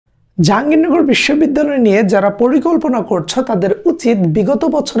জাহাঙ্গীরনগর বিশ্ববিদ্যালয় নিয়ে যারা পরিকল্পনা করছো তাদের উচিত বিগত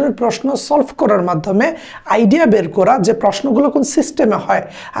বছরের প্রশ্ন সলভ করার মাধ্যমে আইডিয়া বের করা যে প্রশ্নগুলো কোন সিস্টেমে হয়।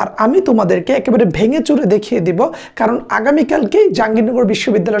 আর আমি তোমাদেরকে একেবারে ভেঙে চুরে দেখিয়ে দিব, কারণ আগামীকালকেই জাহাঙ্গীরনগর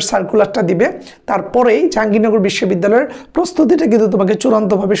বিশ্ববিদ্যালয়ের সার্কুলারটা দিবে, তারপরেই জাহাঙ্গীরনগর বিশ্ববিদ্যালয়ের প্রস্তুতিটা কিন্তু তোমাকে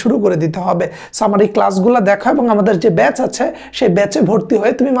চূড়ান্তভাবে শুরু করে দিতে হবে। সো আমার এই ক্লাসগুলো দেখো এবং আমাদের যে ব্যাচ আছে সেই ব্যাচে ভর্তি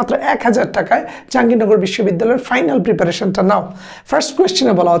হয়ে তুমি মাত্র 1000 টাকায় জাহাঙ্গীরনগর বিশ্ববিদ্যালয়ের ফাইনাল প্রিপারেশনটা নাও। ফার্স্ট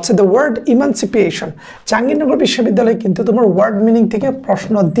কোয়েশ্চেনে বলা হচ্ছে দ্য ওয়ার্ড ইমানসিপিয়েশন। জাহাঙ্গীরনগর বিশ্ববিদ্যালয় কিন্তু তোমার ওয়ার্ড মিনিং থেকে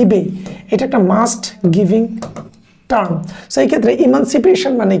প্রশ্ন দিবেই, এটা একটা মাস্ট গিভিং টার্ম। সো এই ক্ষেত্রে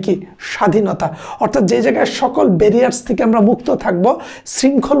ইমানসিপিয়েশন মানে কি? স্বাধীনতা, অর্থাৎ যে জায়গায় সকল ব্যারিয়ার্স থেকে আমরা মুক্ত থাকব,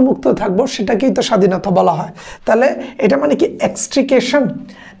 শৃঙ্খল মুক্ত থাকব, সেটাকেই তো স্বাধীনতা বলা হয়। তাহলে এটা মানে কি এক্সট্রিকেশন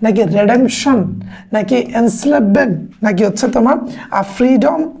নাকি রেডেমশন নাকি এনস্লেভমেন্ট নাকি হচ্ছে তোমার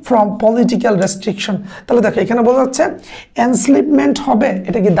ফ্রিডম ফ্রম পলিটিক্যাল রেস্ট্রিকশন? তাহলে দেখো এখানে বোঝা যাচ্ছে এনস্লেভমেন্ট হবে,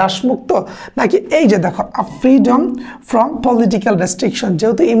 এটা কি দাসমুক্ত, নাকি এই যে দেখো ফ্রিডম ফ্রম পলিটিক্যাল রেস্ট্রিকশন।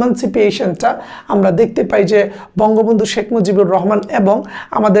 যেহেতু ইমানসিপিয়েশনটা আমরা দেখতে পাই যে বঙ্গবন্ধু শেখ মুজিবুর রহমান এবং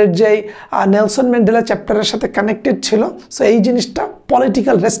আমাদের যেই নেলসন ম্যান্ডেলা চ্যাপ্টারের সাথে কানেক্টেড ছিল, সো এই জিনিসটা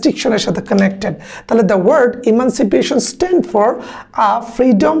পলিটিক্যাল রেস্ট্রিকশনের সাথে কানেক্টেড। তাহলে the word ইমানসিপিয়েশন stand for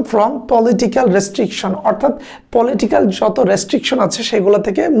freedom from political restriction, অর্থাৎ পলিটিক্যাল যত রেস্ট্রিকশন আছে সেগুলো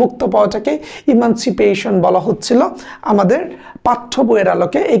থেকে মুক্ত পাওয়াটাকে ইমানসিপিয়েশন বলা হচ্ছিল আমাদের পাঠ্য বইয়ের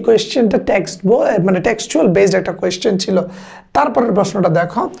আলোকে। এই কোয়েশ্চেনটা টেক্সট বই মানে টেক্সচুয়াল বেসড একটা কোয়েশ্চেন ছিল। তারপরের প্রশ্নটা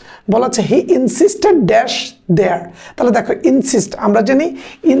দেখো, বলা হচ্ছে হি ইনসিস্টেড ড্যাশ দেয়ার। তাহলে দেখো ইনসিস্ট, আমরা জানি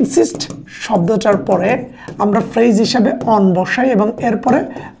ইনসিস্ট শব্দটার পরে আমরা ফ্রেজ হিসাবে অন বসাই এবং এরপরে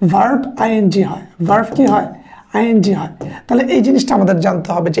ভার্ব আইএনজি হয়। ভার্ব কি হয়? আইএনজি হয়। তাহলে এই জিনিসটা আমাদের জানতে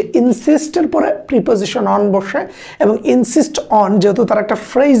হবে যে ইনসিস্টের পরে প্রিপোজিশন অন বসে এবং ইনসিস্ট অন যেহেতু তার একটা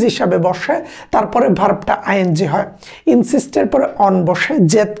ফ্রেজ হিসাবে বসে, তারপরে ভার্বটা আইএনজি হয়। ইনসিস্টের পরে অন বসে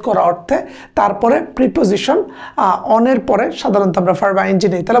জেদ করা অর্থে, তারপরে প্রিপোজিশন অনের পরে সাধারণত আমরা ভার্ব আইএনজি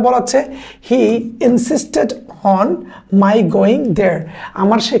নেই। তাহলে বলা হচ্ছে he insisted on my going there.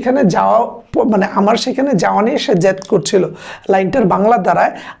 আমার সেখানে যাওয়া মানে আমার সেখানে যাওয়া নিয়ে সে জেদ করছিল। লাইনটার বাংলা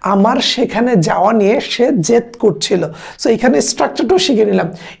দ্বারায় আমার সেখানে যাওয়া নিয়ে সে জেদ করছিল। সো এখানে স্ট্রাকচারটাও শিখে নিলাম।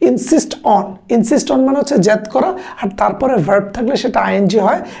 ইনসিস্ট অন, ইনসিস্ট অন মানে হচ্ছে জেদ করা, আর তারপরে ভার্ব থাকলে সেটা আইএনজি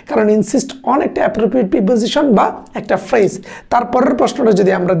হয়, কারণ ইনসিস্ট অন একটা অ্যাপ্রোপ্রিয়েট প্রিপোজিশন বা একটা ফ্রেজ। তারপরের প্রশ্নটা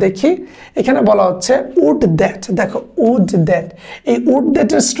যদি আমরা দেখি, এখানে বলা হচ্ছে উড দ্যাট। দেখো উড দ্যাট, এই উড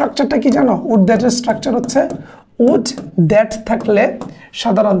দ্যাটের স্ট্রাকচারটা কি জানো? উড দ্যাটের স্ট্রাকচার হচ্ছে উড দ্যাট থাকলে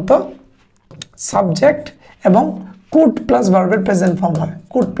সাধারণত সাবজেক্ট এবং কুড প্লাস ভার্বের প্রেজেন্ট ফর্ম হয়।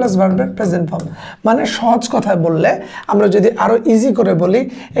 কুড প্লাস ভার্বের প্রেজেন্ট ফর্ম মানে সহজ কথায় বললে, আমরা যদি আরো ইজি করে বলি,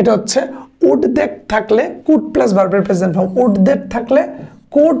 এটা হচ্ছে উড দ্যাট থাকলে কুড প্লাস ভার্বের প্রেজেন্ট ফর্ম, উড দ্যাট থাকলে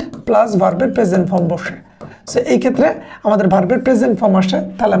কুড প্লাস ভার্বের প্রেজেন্ট ফর্ম বসে। সো এই ক্ষেত্রে আমাদের ভার্বের প্রেজেন্ট ফর্ম আসে,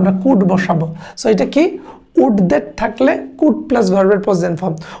 তাহলে আমরা কুড বসাবো। সো এটা কি? উড দ্যাট থাকলে কুড প্লাস ভার্বের প্রেজেন্ট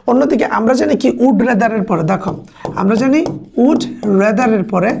ফর্ম। অন্যদিকে আমরা জানি কি উড রেদারের পরে, দেখো আমরা জানি উড রেদারের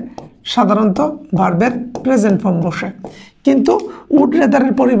পরে সাধারণত ভার্বের প্রেজেন্ট ফর্ম বসে, কিন্তু উড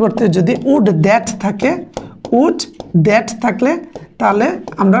রেদারের পরিবর্তে যদি উড দ্যাট থাকে, উড দ্যাট থাকলে তাহলে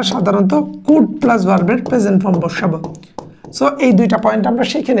আমরা সাধারণত কুড প্লাস ভার্বের প্রেজেন্ট ফর্ম বসাবো। সো এই দুইটা পয়েন্ট আমরা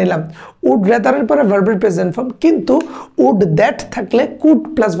শিখে নিলাম। উড রেদারের পরে ভার্বের প্রেজেন্ট ফর্ম, কিন্তু উড দ্যাট থাকলে কুড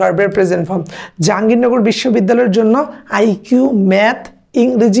প্লাস ভার্বের প্রেজেন্ট ফর্ম। জাহাঙ্গীরনগর বিশ্ববিদ্যালয়ের জন্য আইকিউ, ম্যাথ,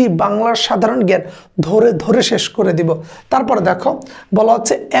 ইংরেজি, বাংলার সাধারণ জ্ঞান ধরে ধরে শেষ করে দিব। তারপরে দেখো বলা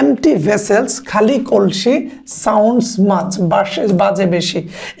হচ্ছে এমটি ভেসেলস, খালি কলসি, সাউন্ডস মাচ, বাজে বেশি।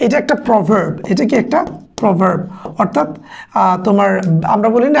 এটা একটা প্রভার্ব। এটা কি একটা প্রভার্ব? অর্থাৎ তোমার আমরা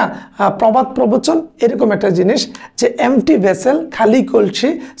বলি না প্রবাদ প্রবচন, এরকম একটা জিনিস যে এমটি ভেসেল, খালি কলসি,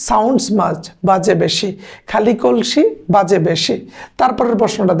 সাউন্ডস মাচ, বাজে বেশি। খালি কলসি, বাজে বেশি। তারপরের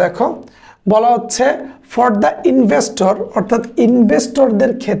প্রশ্নটা দেখো, বলা হচ্ছে ফর দ্য ইনভেস্টর, অর্থাৎ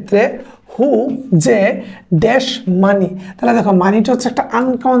ইনভেস্টরদের ক্ষেত্রে, হু যে ড্যাশ মানি। তাহলে দেখো মানিটা হচ্ছে একটা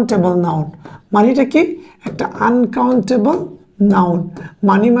আনকাউন্টেবল নাউন। মানিটা কি? একটা আনকাউন্টেবল নাউন।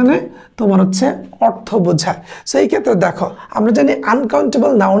 মানি মানে তোমার হচ্ছে অর্থ বোঝায়। সো এই ক্ষেত্রে দেখো আমরা জানি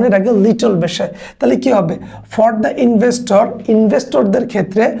আনকাউন্টেবল নাউনের আগে লিটল বসায়, তাহলে কি হবে? ফর দ্য ইনভেস্টর, ইনভেস্টরদের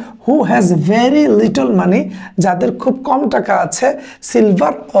ক্ষেত্রে, হু হ্যাজ ভেরি লিটল মানি, যাদের খুব কম টাকা আছে,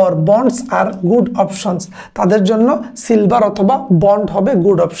 silver or bonds R good options, তাদের জন্য সিলভার অথবা বন্ড হবে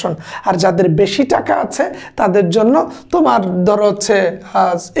গুড অপশন। আর যাদের বেশি টাকা আছে তাদের জন্য তোমার ধরো হচ্ছে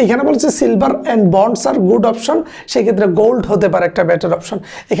এইখানে বলছে silver and bonds R good option, সেক্ষেত্রে গোল্ড হতে পারে একটা বেটার অপশন।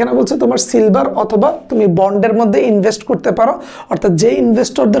 এখানে বলছে তোমার সিলভার অথবা তুমি বন্ডের মধ্যে ইনভেস্ট করতে পারো, অর্থাৎ যে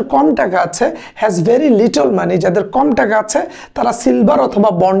ইনভেস্টরদের কম টাকা আছে, হ্যাজ ভেরি লিটল মানি, যাদের কম টাকা আছে তারা সিলভার অথবা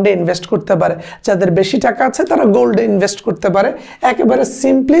বন্ডে ইনভেস্ট করতে পারে, যাদের বেশি টাকা আছে তারা গোল্ডে ইনভেস্ট করতে পারে। একেবারে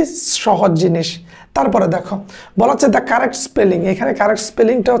সিম্পলি সহজ জিনিস। তারপরে দেখো বলা হচ্ছে দ্য কারেক্ট স্পেলিং, এখানে কারেক্ট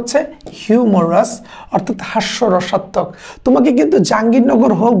স্পেলিংটা হচ্ছে হিউমারাস, অর্থাৎ হাস্যরসাত্মক। তোমাকে কিন্তু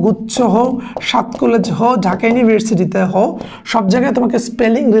জাহাঙ্গীরনগর হোক, গুচ্ছ হোক, সাত কলেজ হোক, ঢাকা ইউনিভার্সিটিতে হোক, সব জায়গায় তোমাকে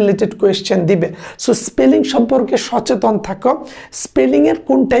স্পেলিং রিলেটেড কোয়েশ্চেন দিবে। সো স্পেলিং সম্পর্কে সচেতন থাকো। স্পেলিংয়ের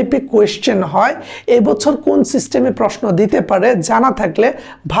কোন টাইপে কোয়েশ্চেন হয়, এবছর কোন সিস্টেমে প্রশ্ন দিতে পারে জানা থাকলে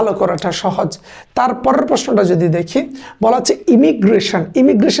ভালো করাটা সহজ। তারপরের প্রশ্নটা যদি দেখি, বলা হচ্ছে ইমিগ্রেশন।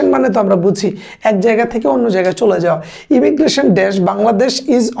 ইমিগ্রেশন মানে তো আমরা বুঝি এক জায়গা থেকে অন্য জায়গায় চলে যাওয়া। Immigration dash Bangladesh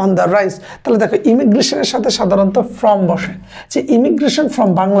is on the rise. তাহলে দেখো ইমিগ্রেশনের সাথে সাধারণত ফ্রম বসে, যে ইমিগ্রেশন ফ্রম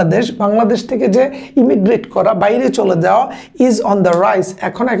বাংলাদেশ, বাংলাদেশ থেকে যে ইমিগ্রেট করা, বাইরে চলে যাওয়া, ইজ অন দ্য রাইজ,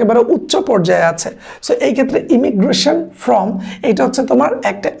 এখন একেবারে উচ্চ পর্যায়ে আছে। সো এই ক্ষেত্রে ইমিগ্রেশন ফ্রম এটা হচ্ছে তোমার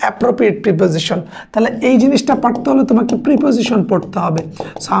একটা অ্যাপ্রোপ্রিয়েট প্রিপোজিশন। তাহলে এই জিনিসটা পড়তে হলে তোমাকে প্রিপোজিশন পড়তে হবে।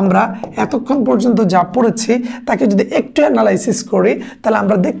 সো আমরা এতক্ষণ পর্যন্ত যা পড়েছি তাকে যদি একটু অ্যানালাইসিস করি, তাহলে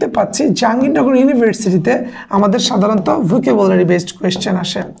আমরা দেখতে পাচ্ছি জাহাঙ্গীরনগর ইউনিভার্সিটিতে আমাদের সাধারণত ভোকাবুলারি বেসড কোয়েশ্চেন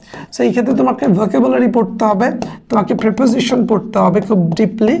আসে। সো এই ক্ষেত্রে তোমাকে ভোকাবুলারি পড়তে হবে, তোমাকে প্রিপোজিশন পড়তে হবে খুব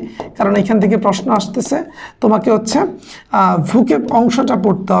ডিপলি, কারণ এখান থেকে প্রশ্ন আসতেছে। তোমাকে হচ্ছে ভোকেব অংশটা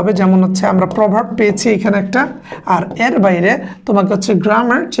পড়তে হবে, যেমন হচ্ছে আমরা প্রভাব পেয়েছি এখানে একটা, আর এর বাইরে তোমাকে হচ্ছে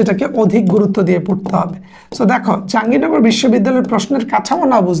গ্রামার, যেটাকে অধিক গুরুত্ব দিয়ে পড়তে হবে। সো দেখো জাহাঙ্গীরনগর বিশ্ববিদ্যালয়ের প্রশ্নের কাঠামো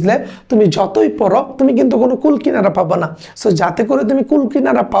না বুঝলে তুমি যতই পড়ো তুমি কিন্তু কোনো কুল কিনারা পাবো না। সো যাতে করে তুমি কুল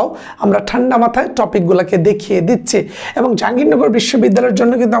কিনারা পাও, আমরা ঠান্ডা মাথায় টপিকগুলোকে দেখিয়ে দিচ্ছি। এবং জাহাঙ্গীরনগর বিশ্ববিদ্যালয়ের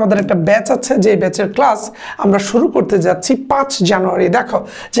জন্য কিন্তু আমাদের একটা ব্যাচ আছে, যে ব্যাচের ক্লাস আমরা শুরু করতে যাচ্ছি 5 জানুয়ারি। দেখো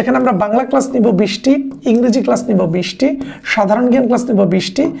যেখানে আমরা বাংলা ক্লাস নিব 20টি, ইংরেজি ক্লাস নিব 20টি, সাধারণ জ্ঞান ক্লাস নিব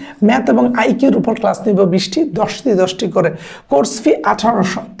 20টি, ম্যাথ এবং আইকিউর উপর ক্লাস নিব 20টি, 10টি করে। Course fee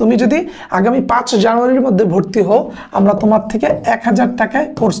 1800। তুমি যদি আগামী 5 জানুয়ারির মধ্যে ভর্তি হও, আমরা তোমার থেকে 1000 টাকায়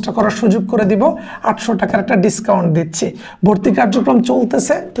কোর্সটা করার সুযোগ করে দিব, 800 টাকার একটা ডিসকাউন্ট দিচ্ছি। ভর্তি কার্যক্রম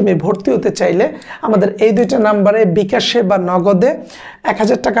চলতেছে। তুমি ভর্তি হতে চাইলে আমাদের এই দুইটা নাম্বারে বিকাশে বা নগদে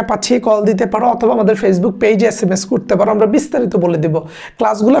 1000 টাকা পাঠিয়ে কল দিতে পারো, অথবা আমাদের ফেসবুক পেজে SMS করতে পারো, আমরা বিস্তারিত বলে দিব।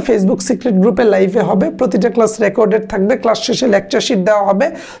 ক্লাসগুলো ফেসবুক সিক্রেট গ্রুপে লাইভে হবে, প্রতিটা ক্লাস রেকর্ডেড থাকবে, ক্লাস শেষে লেকচার শিট দেওয়া হবে।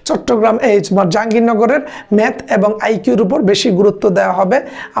 চট্টগ্রাম জাহাঙ্গীরনগরের ম্যাথ এবং আইকিউর উপর বেশি গুরুত্ব দেওয়া হবে,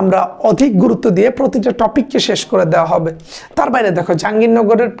 আমরা অধিক গুরুত্ব দিয়ে প্রতিটা টপিককে শেষ করে দেওয়া হবে। তার বাইরে দেখো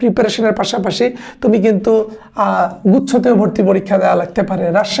জাহাঙ্গীরনগরের প্রিপারেশনের পাশাপাশি তুমি কিন্তু গুচ্ছতেও ভর্তি পরীক্ষা দেওয়া লাগতে পারে,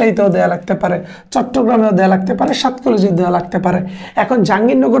 রাজশাহীতেও দেওয়া লাগতে পারে, চট্টগ্রামেও দেওয়া লাগতে পারে, 7 কলেজে দেওয়া লাগতে পারে। এখন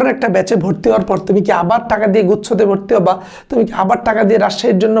জাহাঙ্গীরনগরের একটা ব্যাচে ভর্তি হওয়ার পর তুমি কি আবার টাকা দিয়ে গুচ্ছতে ভর্তি হবা, তুমি কি আবার টাকা দিয়ে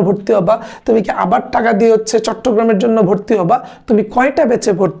রাজশাহীর জন্য ভর্তি হবা, তুমি কি আবার টাকা দিয়ে হচ্ছে চট্টগ্রামের জন্য ভর্তি হবা, তুমি কয়টা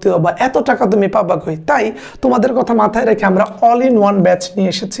ব্যাচে ভর্তি হবা, এত টাকা তুমি পাবা কই? তাই তোমাদের কথা মাথায় রেখে আমরা অল ইন ওয়ান ব্যাচ নিয়ে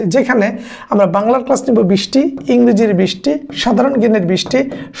এসেছি, যেখানে আমরা বাংলার ক্লাস নিব 20টি, ইংরেজির 20টি, সাধারণ জ্ঞানের 20টি,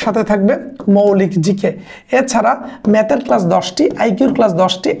 সাথে থাকবে মৌলিক জিকে। এছাড়া ম্যাথের ক্লাস 10টি, আইকিউর ক্লাস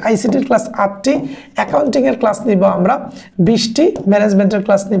 10টি, আইসিটির ক্লাস 8টি, অ্যাকাউন্টিংয়ের ক্লাস নিব আমরা 20টি, ম্যানেজমেন্টের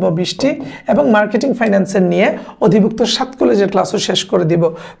ক্লাস নিব 20টি, এবং মার্কেটিং ফাইন্যান্সের নিয়ে অধিভুক্ত 7 কলেজের ক্লাসও শেষ করে দিব।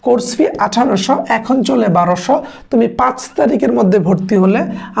 কোর্স ফি 1800, এখন চলে 1200। তুমি 5 তারিখের মধ্যে ভর্তি হলে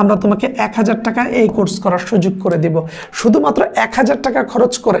আমরা তোমাকে 1000 টাকা এই কোর্স করার সুযোগ করে দিব। শুধুমাত্র 1000 টাকা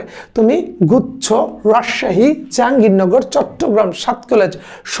খরচ করে তুমি গুচ্ছ, রাজশাহী, জাহাঙ্গীরনগর, চট্টগ্রাম, 7 কলেজ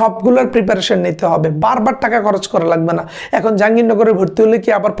সবগুলোর প্রিপারেশন নিতে হবে, বারবার টাকা খরচ করা লাগবে না। এখন জাহাঙ্গীরনগরে ভর্তি হলে কি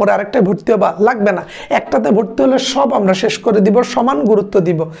আবার পরে আরেকটায় ভর্তি হবা? লাগবে না, একটাতে ভর্তি হলে সব আমরা শেষ করে দিব, সমান গুরুত্ব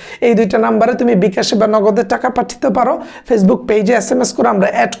দিব। এই দুইটা নাম্বারে তুমি বিকাশে বা নগদে টাকা পাঠাতে পারো, ফেসবুক পেজে SMS করে আমরা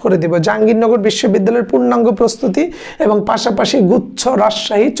অ্যাড করে দিব জাহাঙ্গীরনগর বিশ্ববিদ্যালয়ের পূর্ণাঙ্গ প্রস্তুতি, এবং পাশাপাশি গুচ্ছ,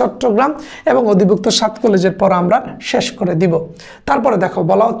 রাজশাহী, চট্টগ্রাম এবং অধিভুক্ত 7 কলেজের পর আমরা শেষ করে দিব। তারপরে দেখো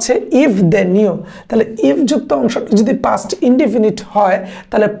বলা হচ্ছে ইফ দে নিউ। তাহলে ইফ যুক্ত অংশটা যদি পাস্ট ইনডিফিনিট হয়,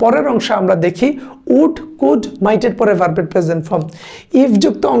 তাহলে পরের অংশে আমরা দেখি উড, কুড, মাইটের পরে ভার্বের প্রেজেন্ট ফর্ম। ইফ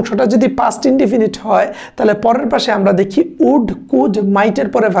যুক্ত অংশটা যদি পাস্ট ইনডিফিনিট হয়, তাহলে পরের পাশে আমরা দেখি উড, কুড, মাইটের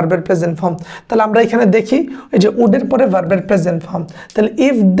পরে ভার্বের প্রেজেন্ট ফর্ম। তাহলে আমরা এখানে দেখি ওই যে উডের পরে ভার্বের প্রেজেন্ট ফর্ম। তাহলে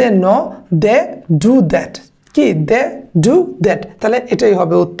if they no, they do that. কি? They do that. তাহলে এটাই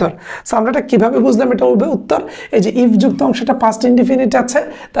হবে উত্তর। সো আমরা এটা কিভাবে বুঝলাম এটা হবে উত্তর? এই যে ইফ যুক্ত অংশটা পাস্ট ইনডিফিনিট আছে,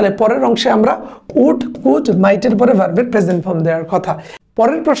 তাহলে পরের অংশে আমরা উড, কুড, মাইটের পরে ভার্বের প্রেজেন্ট ফর্ম দেওয়ার কথা।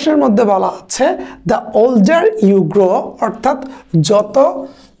 পরের প্রশ্নের মধ্যে বলা আছে দ্য ওল্ডার ইউ গ্রো, অর্থাৎ যত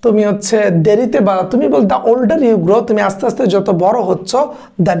তুমি হচ্ছে দেরিতে বা তুমি বল দ্য ওল্ডার ইউ গ্রো, তুমি আস্তে আস্তে যত বড় হচ্ছ,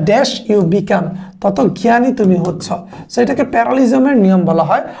 দ্য ড্যাশ ইউ বিকাম, তত জ্ঞানী তুমি হচ্ছ। সো এটাকে প্যারালিজমের নিয়ম বলা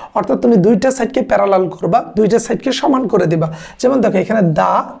হয়, অর্থাৎ তুমি দুইটা সাইডকে প্যারালাল করবা, দুইটা সাইডকে সমান করে দিবা। যেমন দেখো এখানে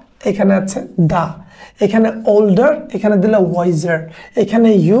দা, এখানে আছে দা, এখানে ওল্ডার, এখানে দিলে ওয়াইজার, এখানে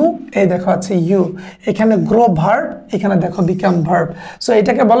ইউ, এই দেখো আছে ইউ, এখানে গ্রো ভার্ব, এখানে দেখো বিকাম ভার্ব। সো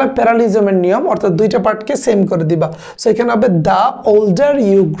এটাকে বলে প্যারালিজমের নিয়ম, অর্থাৎ দুইটা পার্টকে সেম করে দিবা। সো এখানে হবে দা ওল্ডার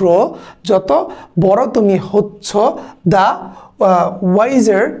ইউ গ্রো, যত বড় তুমি হচ্ছ, দা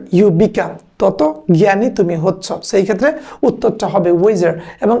ওয়াইজার ইউ বিকাম, তত জ্ঞানী তুমি হচ্ছ। সেই ক্ষেত্রে উত্তরটা হবে ওয়াইজার।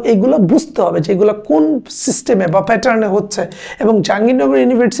 এবং এগুলো বুঝতে হবে যে এগুলো কোন সিস্টেমে বা প্যাটার্নে হচ্ছে, এবং জাহাঙ্গীরনগর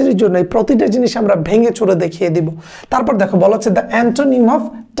ইউনিভার্সিটির জন্য এই প্রতিটা জিনিস আমরা ভেঙে চুরে দেখিয়ে দিব। তারপর দেখো বলা হচ্ছে the antonym of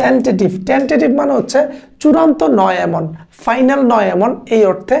tentative. Tentative মানে হচ্ছে চূড়ান্ত নয় এমন, ফাইনাল নয় এমন, এই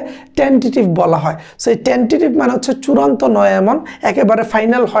অর্থে টেন্টেটিভ বলা হয়। সেই টেন্টেটিভ মানে হচ্ছে চূড়ান্ত নয় এমন, একেবারে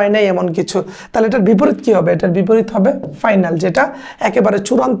ফাইনাল হয় নাই এমন কিছু। তাহলে এটার বিপরীত কি হবে? এটার বিপরীত হবে ফাইনাল, যেটা একেবারে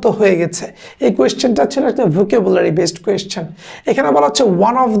চূড়ান্ত হয়ে গেছে। এই কোয়েশ্চেনটা ছিল একটা ভোকাবুলারি বেসড কোয়েশ্চেন। এখানে বলা হচ্ছে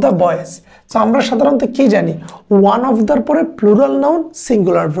ওয়ান অফ দ্য বয়েজ। তো আমরা সাধারণত কি জানি? ওয়ান অফ দার পরে plural noun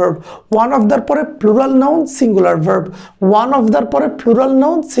singular verb, one of দার পরে plural noun singular verb, one of দার পরে plural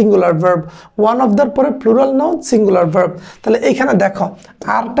noun singular verb, one of দার পরে প্লুরাল নাউন সিঙ্গুলার ভার্ব। তাহলে এখানে দেখো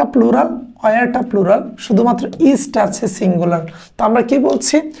আরটা প্লুরাল, অয়ারটা প্লুরাল, শুধুমাত্র ইজটা আছে সিঙ্গুলার। তো আমরা কি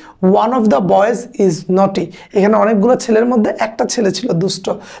বলছি? One of the boys is নটি। এখানে অনেকগুলো ছেলের মধ্যে একটা ছেলে ছিল দুষ্ট।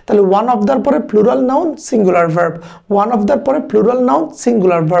 তাহলে ওয়ান অফ দার পরে plural noun singular verb, one of দার পরে প্লুরাল নাউন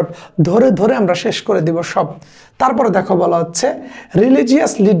সিঙ্গুলার ভার্ব, ধরে ধরে আমরা শেষ করে দিব সব। তারপরে দেখো বলা হচ্ছে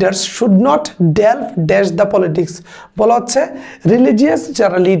religious leaders should not delve dash the politics. বলা হচ্ছে রিলিজিয়াস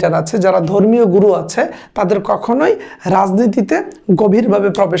যারা লিডার আছে, যারা ধর্মীয় গুরু আছে, তাদের কখনোই রাজনীতিতে গভীরভাবে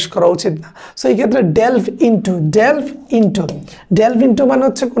প্রবেশ করা উচিত না। সো এই ক্ষেত্রে delve into, delve into, delve into মানে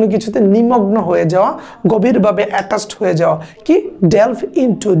হচ্ছে কোনো কিছুতে নিমগ্ন হয়ে যাওয়া, গভীরভাবে অ্যাটাচড হয়ে যাওয়া। কি? Delve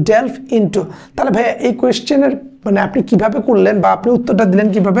into, delve into. তাহলে ভাইয়া এই কোয়েশ্চেনের মানে আপনি কিভাবে করলেন বা আপনি উত্তরটা দিলেন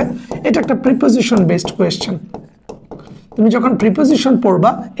কিভাবে? এটা একটা প্রিপোজিশন বেসড কোয়েশ্চেন। তুমি যখন প্রিপোজিশন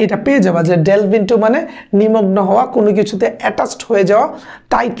পড়বা এটা পেয়ে যাবা যে ডেলভ ইনটু মানে নিমগ্ন হওয়া, কোনো কিছুতে অ্যাটাচড হয়ে যাওয়া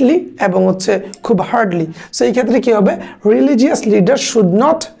টাইটলি এবং হচ্ছে খুব হার্ডলি। সো এই ক্ষেত্রে কি হবে? Religious leader should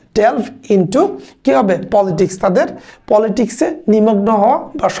not delve into কি হবে? পলিটিক্স। তাদের পলিটিক্সে নিমগ্ন হওয়া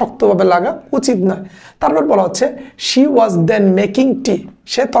বা শক্তভাবে লাগা উচিত নয়। তারপর বলা হচ্ছে she was then making tea.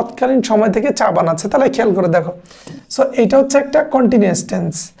 সে তৎকালীন সময় থেকে চা বানাচ্ছে। তাহলে খেয়াল করে দেখো, সো এটা হচ্ছে একটা কন্টিনিউয়াস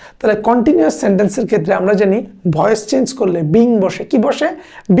টেন্স। তাহলে কন্টিনিউয়াস সেন্টেন্সের ক্ষেত্রে আমরা জানি ভয়েস চেঞ্জ করলে বিং বসে। কি বসে?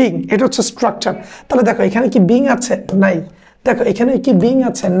 বিং। এটা হচ্ছে স্ট্রাকচার। তাহলে দেখো এখানে কি বিং আছে? নাই। দেখো এখানে কি বিং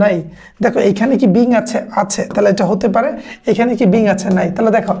আছে? নাই। দেখো এখানে কি বিং আছে? আছে। তাহলে এটা হতে পারে। এখানে কি বিং আছে? নাই।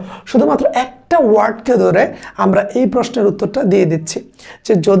 তাহলে দেখো শুধুমাত্র একটা ওয়ার্ডকে ধরে আমরা এই প্রশ্নের উত্তরটা দিয়ে দিচ্ছি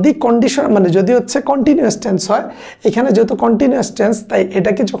যে যদি কন্ডিশন মানে যদি হচ্ছে কন্টিনিউয়াস টেন্স হয়, এখানে যেহেতু কন্টিনিউয়াস টেন্স, তাই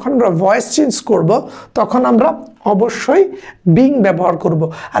এটাকে যখন আমরা ভয়েস চেঞ্জ করব তখন আমরা অবশ্যই বিং ব্যবহার করব।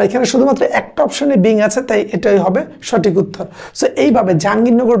 আর এখানে শুধুমাত্র একটা অপশনে বিং আছে, তাই এটাই হবে সঠিক উত্তর। সো এইভাবে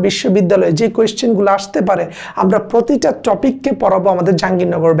জাহাঙ্গীরনগর বিশ্ববিদ্যালয়ে যে কোয়েশ্চেনগুলো আসতে পারে আমরা প্রতিটা টপিককে পড়াবো আমাদের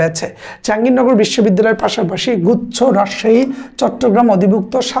জাহাঙ্গীরনগর ব্যাচে। জাহাঙ্গীরনগর বিশ্ববিদ্যালয়ের পাশাপাশি গুচ্ছ, রাজশাহী, চট্টগ্রাম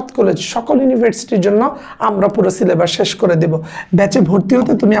অধিভুক্ত 7 কলেজ সকল ইউনিভার্সিটির জন্য আমরা পুরো সিলেবাস শেষ করে দেব। ব্যাচে ভর্তি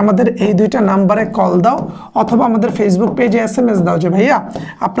হতে তুমি আমাদের এই দুইটা নাম্বারে কল দাও অথবা আমাদের ফেসবুক পেজে SMS দাও যে ভাইয়া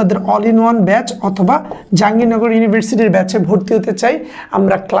আপনাদের অল ইন ওয়ান ব্যাচ অথবা জাহাঙ্গীরনগর ইউনিভার্সিটির ব্যাচে ভর্তি হতে চাই।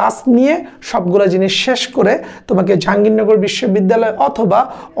 আমরা ক্লাস নিয়ে সবগুলো জিনিস শেষ করে তোমাকে জাহাঙ্গীরনগর বিশ্ববিদ্যালয় অথবা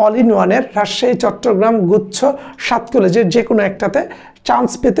অল ইন ওয়ানের রাজশাহী, চট্টগ্রাম, গুচ্ছ, 7 কলেজের যে কোনো একটাতে চান্স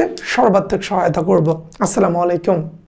পেতে সর্বাত্মক সহায়তা করব। আসসালামু আলাইকুম।